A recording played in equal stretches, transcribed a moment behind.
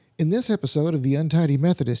In this episode of the Untidy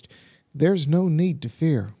Methodist, there's no need to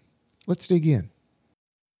fear. Let's dig in.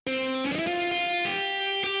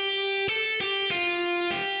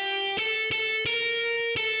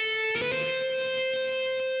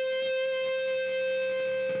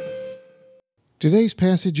 Today's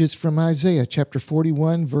passage is from Isaiah chapter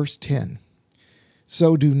 41, verse 10.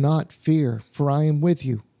 So do not fear, for I am with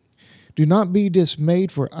you. Do not be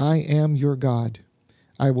dismayed, for I am your God.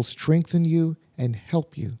 I will strengthen you and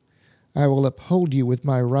help you. I will uphold you with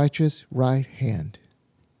my righteous right hand.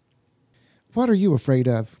 What are you afraid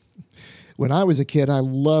of? When I was a kid, I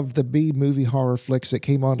loved the B-movie horror flicks that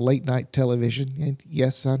came on late-night television. And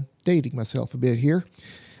yes, I'm dating myself a bit here.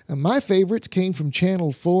 My favorites came from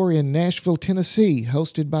Channel 4 in Nashville, Tennessee,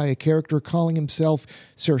 hosted by a character calling himself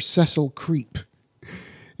Sir Cecil Creep.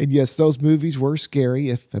 And yes, those movies were scary,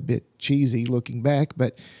 if a bit cheesy looking back,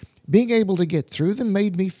 but being able to get through them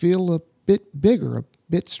made me feel a bit bigger, a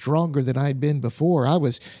bit stronger than I'd been before. I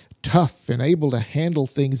was tough and able to handle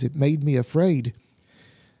things that made me afraid.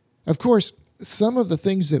 Of course, some of the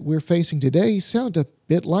things that we're facing today sound a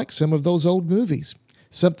bit like some of those old movies.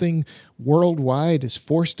 Something worldwide has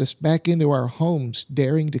forced us back into our homes,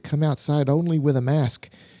 daring to come outside only with a mask.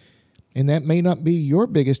 And that may not be your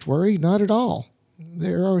biggest worry, not at all.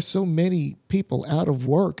 There are so many people out of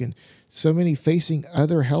work and so many facing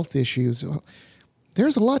other health issues.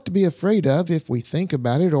 There's a lot to be afraid of if we think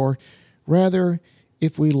about it, or rather,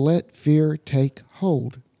 if we let fear take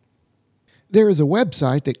hold. There is a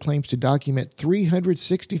website that claims to document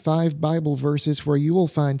 365 Bible verses where you will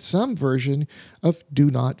find some version of do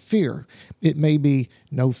not fear. It may be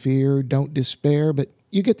no fear, don't despair, but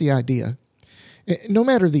you get the idea. No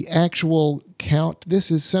matter the actual count,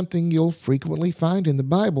 this is something you'll frequently find in the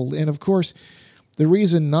Bible. And of course, the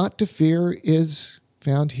reason not to fear is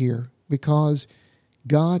found here, because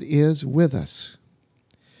God is with us.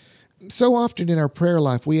 So often in our prayer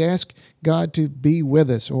life, we ask God to be with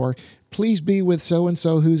us, or please be with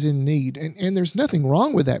so-and-so who's in need. And there's nothing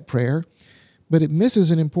wrong with that prayer, but it misses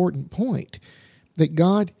an important point, that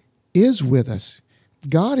God is with us.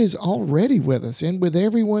 God is already with us and with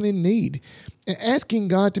everyone in need. Asking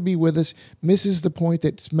God to be with us misses the point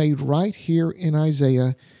that's made right here in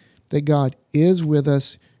Isaiah, that God is with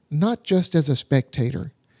us, not just as a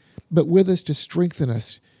spectator, but with us to strengthen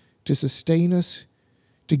us, to sustain us,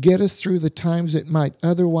 to get us through the times that might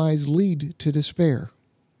otherwise lead to despair.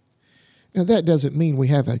 Now, that doesn't mean we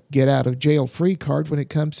have a get-out-of-jail-free card when it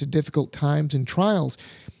comes to difficult times and trials.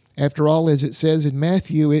 After all, as it says in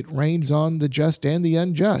Matthew, it rains on the just and the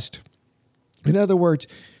unjust. In other words,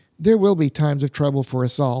 there will be times of trouble for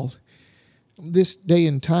us all. This day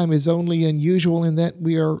and time is only unusual in that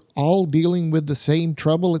we are all dealing with the same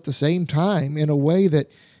trouble at the same time in a way that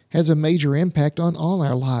has a major impact on all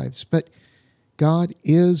our lives. But God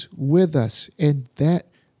is with us, and that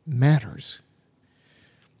matters.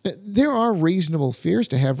 There are reasonable fears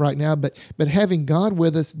to have right now, but having God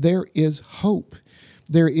with us, there is hope.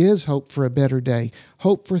 There is hope for a better day,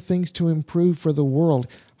 hope for things to improve for the world,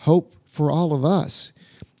 hope for all of us,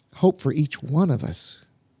 hope for each one of us.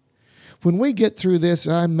 When we get through this,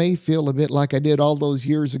 I may feel a bit like I did all those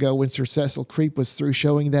years ago when Sir Cecil Creep was through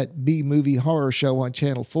showing that B-movie horror show on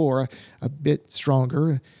Channel 4, a bit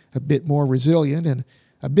stronger, a bit more resilient, and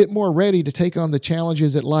a bit more ready to take on the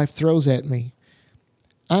challenges that life throws at me.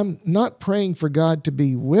 I'm not praying for God to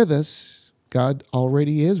be with us. God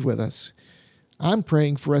already is with us. I'm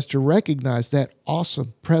praying for us to recognize that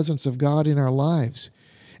awesome presence of God in our lives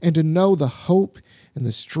and to know the hope and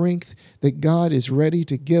the strength that God is ready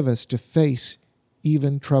to give us to face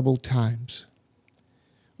even troubled times.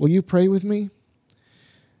 Will you pray with me?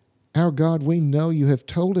 Our God, we know you have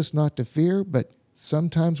told us not to fear, but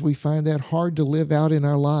sometimes we find that hard to live out in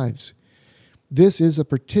our lives. This is a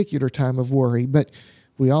particular time of worry, but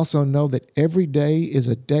we also know that every day is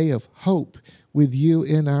a day of hope with you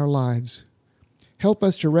in our lives. Help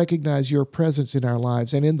us to recognize your presence in our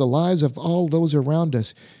lives and in the lives of all those around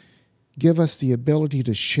us. Give us the ability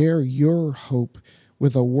to share your hope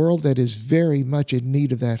with a world that is very much in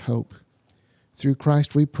need of that hope. Through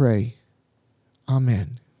Christ we pray.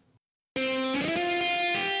 Amen.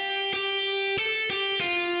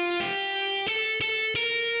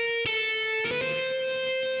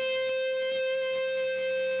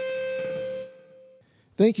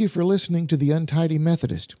 Thank you for listening to the Untidy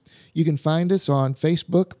Methodist. You can find us on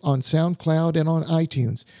Facebook, on SoundCloud, and on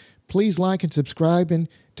iTunes. Please like and subscribe and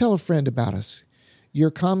tell a friend about us. Your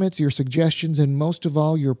comments, your suggestions, and most of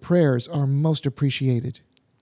all, your prayers are most appreciated.